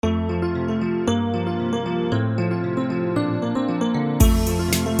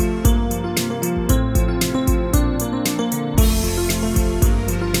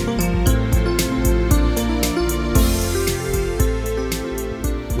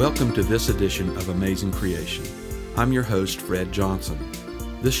Welcome to this edition of Amazing Creation. I'm your host, Fred Johnson.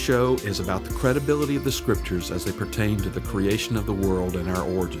 This show is about the credibility of the Scriptures as they pertain to the creation of the world and our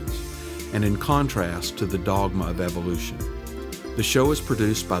origins, and in contrast to the dogma of evolution. The show is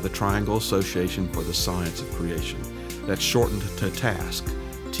produced by the Triangle Association for the Science of Creation, that's shortened to TASC,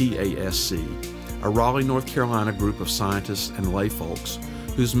 T-A-S-C, a Raleigh, North Carolina group of scientists and layfolks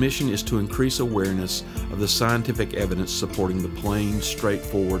whose mission is to increase awareness of the scientific evidence supporting the plain,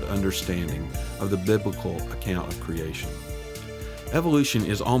 straightforward understanding of the biblical account of creation. Evolution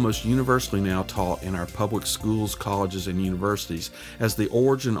is almost universally now taught in our public schools, colleges, and universities as the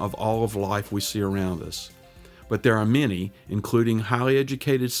origin of all of life we see around us. But there are many, including highly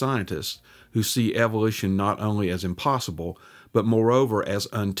educated scientists, who see evolution not only as impossible, but moreover as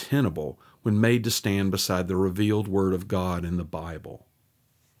untenable when made to stand beside the revealed Word of God in the Bible.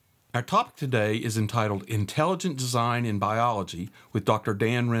 Our topic today is entitled Intelligent Design in Biology with Dr.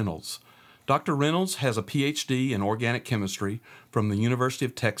 Dan Reynolds. Dr. Reynolds has a PhD in organic chemistry from the University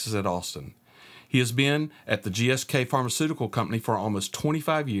of Texas at Austin. He has been at the GSK Pharmaceutical Company for almost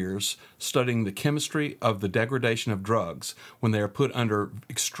 25 years, studying the chemistry of the degradation of drugs when they are put under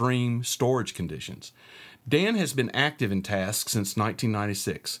extreme storage conditions. Dan has been active in TASC since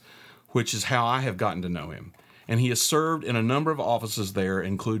 1996, which is how I have gotten to know him, and he has served in a number of offices there,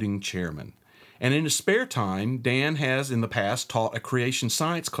 including chairman. And in his spare time, Dan has in the past taught a creation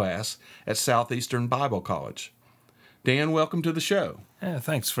science class at Southeastern Bible College. Dan, welcome to the show. Yeah,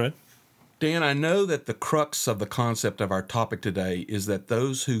 thanks, Fred. Dan, I know that the crux of the concept of our topic today is that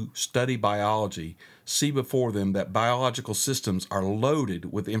those who study biology see before them that biological systems are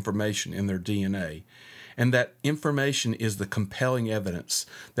loaded with information in their DNA, and that information is the compelling evidence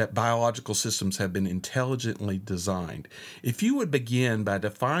that biological systems have been intelligently designed. If you would begin by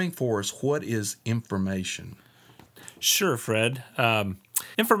defining for us what is information. Sure, Fred.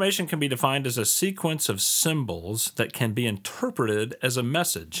 Information can be defined as a sequence of symbols that can be interpreted as a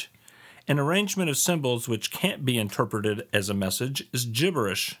message. An arrangement of symbols which can't be interpreted as a message is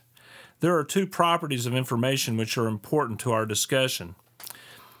gibberish. There are two properties of information which are important to our discussion.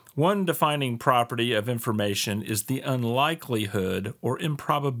 One defining property of information is the unlikelihood or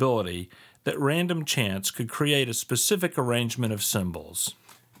improbability that random chance could create a specific arrangement of symbols.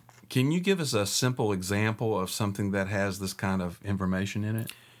 Can you give us a simple example of something that has this kind of information in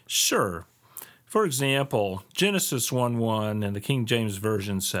it? Sure. For example, Genesis 1:1 in the King James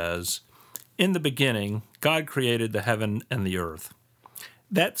Version says, "In the beginning, God created the heaven and the earth."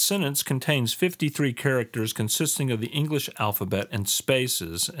 That sentence contains 53 characters consisting of the English alphabet and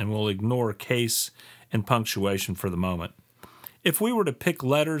spaces, and we'll ignore case and punctuation for the moment. If we were to pick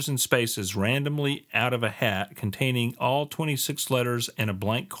letters and spaces randomly out of a hat containing all 26 letters and a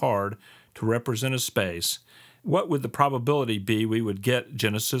blank card to represent a space, what would the probability be we would get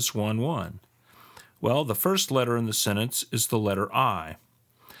Genesis 1:1? Well, the first letter in the sentence is the letter I.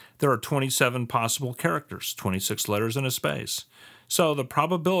 There are 27 possible characters, 26 letters and a space. So the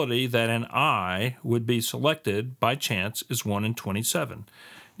probability that an I would be selected by chance is 1 in 27.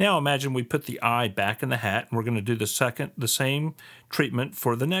 Now imagine we put the I back in the hat, and we're going to do the same treatment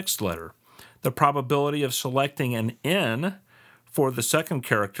for the next letter. The probability of selecting an N for the second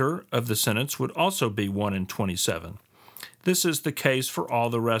character of the sentence would also be 1 in 27. This is the case for all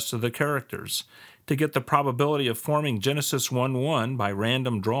the rest of the characters. To get the probability of forming Genesis 1:1 by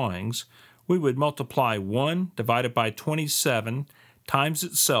random drawings, we would multiply 1 divided by 27 times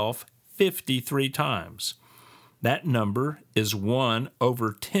itself 53 times. That number is 1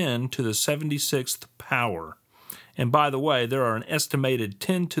 over 10 to the 76th power. And by the way, there are an estimated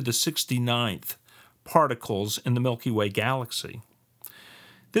 10 to the 69th particles in the Milky Way galaxy.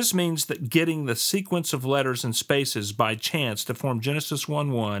 This means that getting the sequence of letters and spaces by chance to form Genesis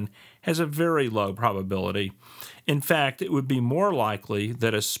 1:1 has a very low probability. In fact, it would be more likely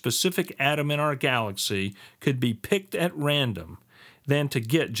that a specific atom in our galaxy could be picked at random than to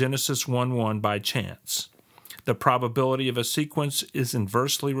get Genesis 1:1 by chance. The probability of a sequence is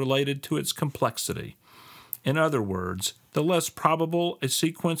inversely related to its complexity. In other words, the less probable a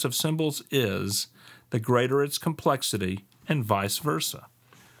sequence of symbols is, the greater its complexity, and vice versa.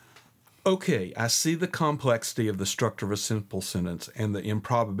 Okay, I see the complexity of the structure of a simple sentence and the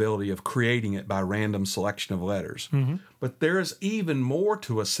improbability of creating it by random selection of letters. But there is even more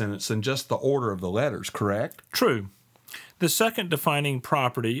to a sentence than just the order of the letters, correct? True. The second defining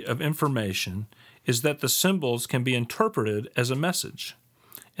property of information is that the symbols can be interpreted as a message.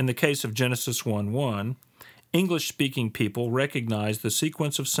 In the case of Genesis 1:1, English-speaking people recognize the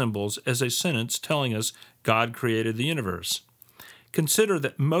sequence of symbols as a sentence telling us God created the universe. Consider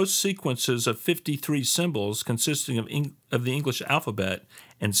that most sequences of 53 symbols consisting of the English alphabet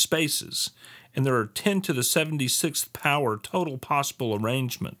and spaces, and there are 10 to the 76th power total possible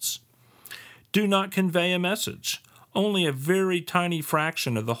arrangements, do not convey a message. Only a very tiny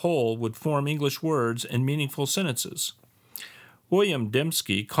fraction of the whole would form English words and meaningful sentences. William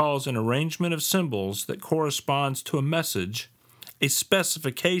Dembski calls an arrangement of symbols that corresponds to a message a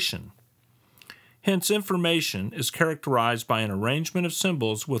specification. Hence, information is characterized by an arrangement of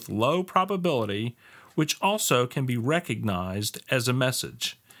symbols with low probability, which also can be recognized as a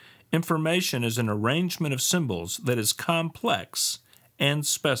message. Information is an arrangement of symbols that is complex and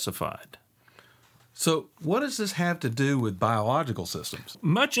specified. So, what does this have to do with biological systems?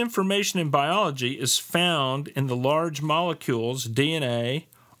 Much information in biology is found in the large molecules DNA,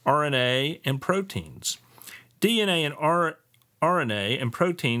 RNA, and proteins. DNA and RNA and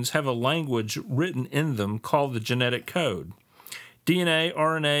proteins have a language written in them called the genetic code. DNA,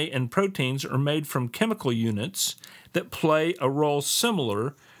 RNA, and proteins are made from chemical units that play a role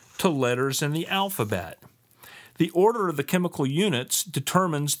similar to letters in the alphabet. The order of the chemical units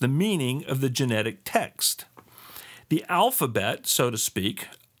determines the meaning of the genetic text. The alphabet, so to speak,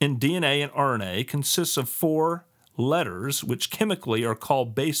 in DNA and RNA consists of 4 letters, which chemically are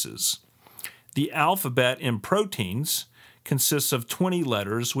called bases. The alphabet in proteins consists of 20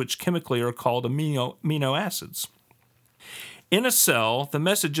 letters, which chemically are called amino acids. In a cell, the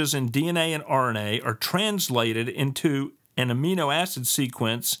messages in DNA and RNA are translated into an amino acid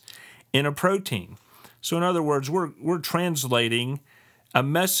sequence in a protein. So in other words, we're translating a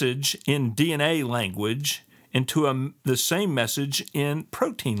message in DNA language into the same message in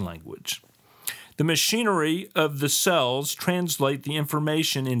protein language. The machinery of the cells translate the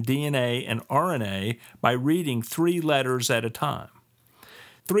information in DNA and RNA by reading 3 letters at a time.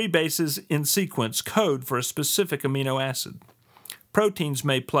 3 bases in sequence code for a specific amino acid. Proteins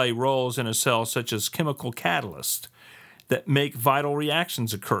may play roles in a cell such as chemical catalysts that make vital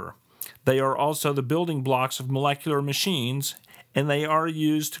reactions occur. They are also the building blocks of molecular machines, and they are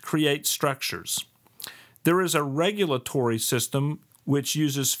used to create structures. There is a regulatory system which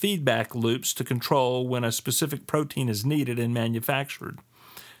uses feedback loops to control when a specific protein is needed and manufactured.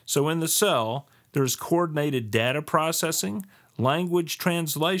 So in the cell, there's coordinated data processing, language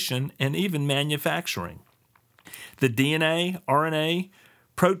translation, and even manufacturing. The DNA, RNA,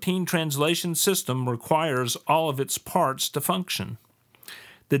 protein translation system requires all of its parts to function.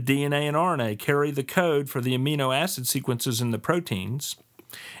 The DNA and RNA carry the code for the amino acid sequences in the proteins,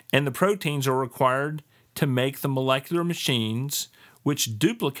 and the proteins are required to make the molecular machines which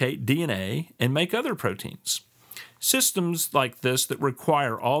duplicate DNA and make other proteins. Systems like this that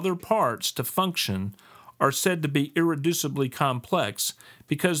require all their parts to function are said to be irreducibly complex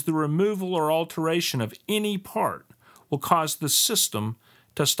because the removal or alteration of any part will cause the system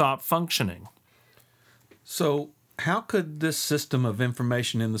to stop functioning. So, how could this system of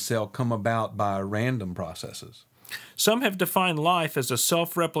information in the cell come about by random processes? Some have defined life as a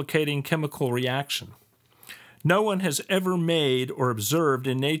self-replicating chemical reaction. No one has ever made or observed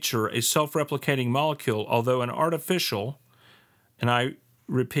in nature a self-replicating molecule, although an artificial, and I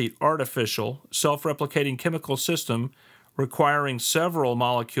repeat, artificial, self-replicating chemical system requiring several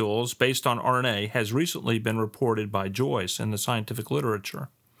molecules based on RNA has recently been reported by Joyce in the scientific literature.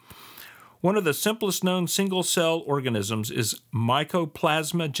 One of the simplest known single-cell organisms is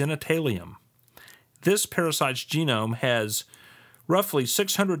Mycoplasma genitalium. This parasite's genome has roughly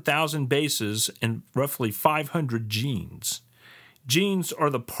 600,000 bases and roughly 500 genes. Genes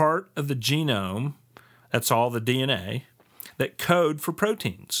are the part of the genome, that's all the DNA, that code for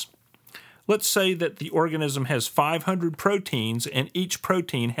proteins. Let's say that the organism has 500 proteins and each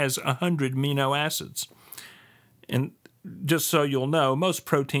protein has 100 amino acids. And just so you'll know, most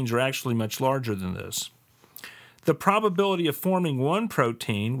proteins are actually much larger than this. The probability of forming one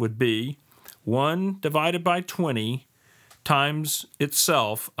protein would be 1 divided by 20 times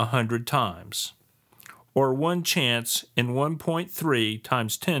itself 100 times, or 1 chance in 1.3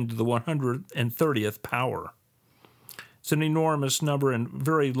 times 10 to the 130th power. It's an enormous number and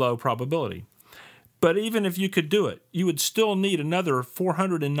very low probability. But even if you could do it, you would still need another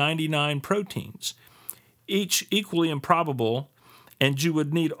 499 proteins, each equally improbable, and you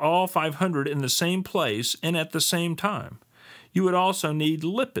would need all 500 in the same place and at the same time. You would also need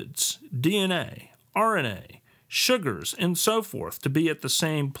lipids, DNA, RNA, sugars, and so forth to be at the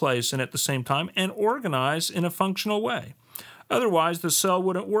same place and at the same time and organize in a functional way. Otherwise, the cell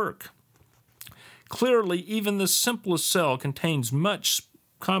wouldn't work. Clearly, even the simplest cell contains much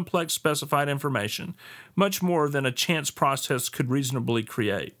complex specified information, much more than a chance process could reasonably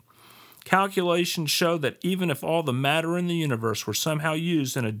create. Calculations show that even if all the matter in the universe were somehow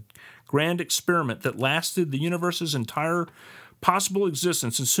used in a grand experiment that lasted the universe's entire possible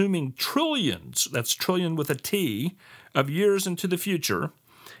existence, assuming trillions, that's trillion with a T, of years into the future,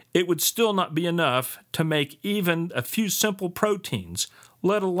 it would still not be enough to make even a few simple proteins,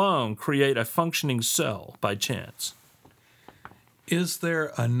 let alone create a functioning cell by chance. Is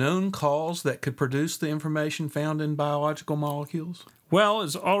there a known cause that could produce the information found in biological molecules? Well,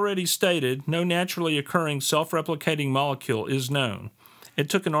 as already stated, no naturally occurring self-replicating molecule is known. It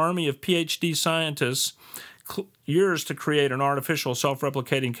took an army of PhD scientists years to create an artificial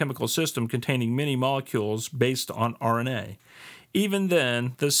self-replicating chemical system containing many molecules based on RNA. Even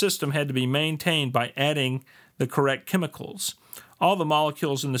then, the system had to be maintained by adding the correct chemicals. All the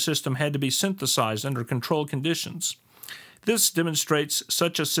molecules in the system had to be synthesized under controlled conditions. This demonstrates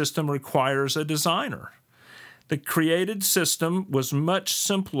such a system requires a designer. The created system was much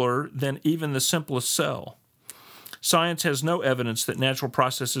simpler than even the simplest cell. Science has no evidence that natural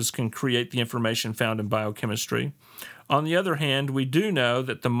processes can create the information found in biochemistry. On the other hand, we do know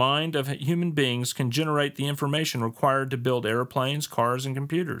that the mind of human beings can generate the information required to build airplanes, cars, and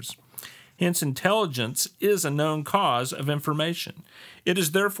computers. Hence, intelligence is a known cause of information. It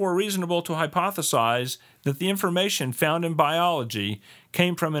is therefore reasonable to hypothesize that the information found in biology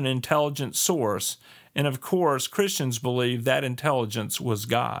came from an intelligent source, and of course, Christians believe that intelligence was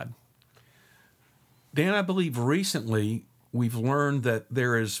God. Dan, I believe recently we've learned that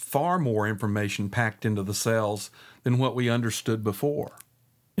there is far more information packed into the cells than what we understood before.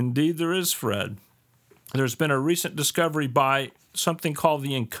 Indeed, there is, Fred. There's been a recent discovery by something called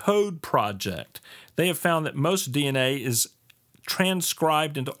the ENCODE project. They have found that most DNA is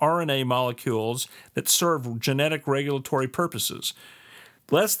transcribed into RNA molecules that serve genetic regulatory purposes.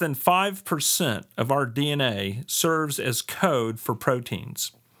 Less than 5% of our DNA serves as code for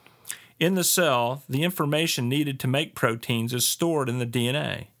proteins. In the cell, the information needed to make proteins is stored in the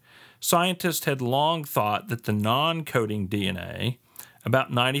DNA. Scientists had long thought that the non-coding DNA,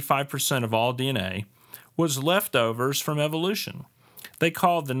 about 95% of all DNA, was leftovers from evolution. They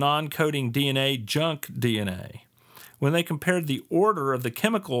called the non-coding DNA junk DNA. When they compared the order of the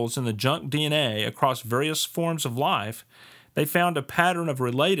chemicals in the junk DNA across various forms of life, they found a pattern of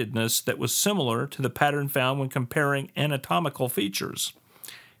relatedness that was similar to the pattern found when comparing anatomical features.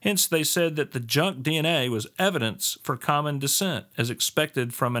 Hence, they said that the junk DNA was evidence for common descent, as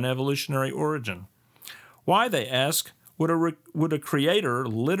expected from an evolutionary origin. Why, they ask, would a creator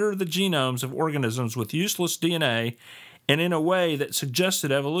litter the genomes of organisms with useless DNA and in a way that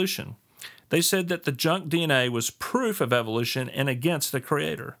suggested evolution? They said that the junk DNA was proof of evolution and against the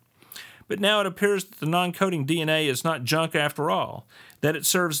creator. But now it appears that the non-coding DNA is not junk after all, that it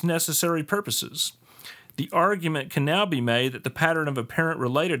serves necessary purposes. The argument can now be made that the pattern of apparent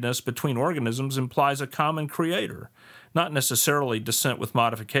relatedness between organisms implies a common creator, not necessarily descent with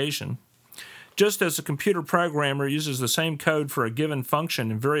modification. Just as a computer programmer uses the same code for a given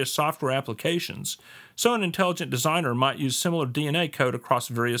function in various software applications, so an intelligent designer might use similar DNA code across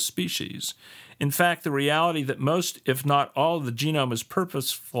various species. In fact, the reality that most, if not all, of the genome is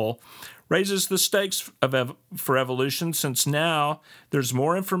purposeful raises the stakes for evolution, since now there's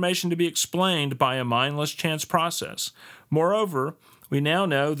more information to be explained by a mindless chance process. Moreover, we now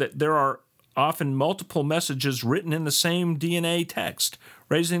know that there are often multiple messages written in the same DNA text,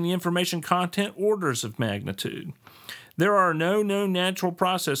 raising the information content orders of magnitude. There are no known natural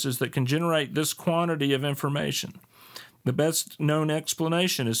processes that can generate this quantity of information. The best known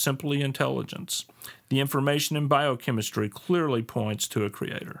explanation is simply intelligence. The information in biochemistry clearly points to a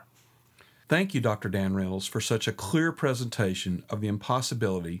creator. Thank you, Dr. Dan Reynolds, for such a clear presentation of the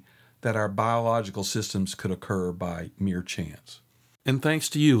impossibility that our biological systems could occur by mere chance. And thanks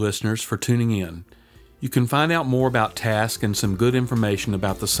to you, listeners, for tuning in. You can find out more about TASC and some good information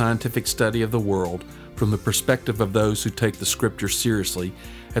about the scientific study of the world from the perspective of those who take the Scripture seriously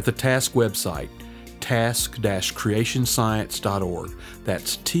at the TASC website, task-creationscience.org.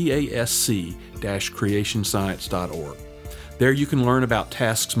 That's TASC-creationscience.org. There you can learn about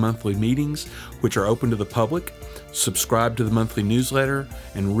TASC's monthly meetings, which are open to the public, subscribe to the monthly newsletter,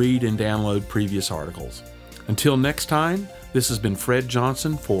 and read and download previous articles. Until next time, this has been Fred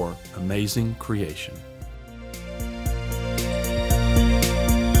Johnson for Amazing Creation.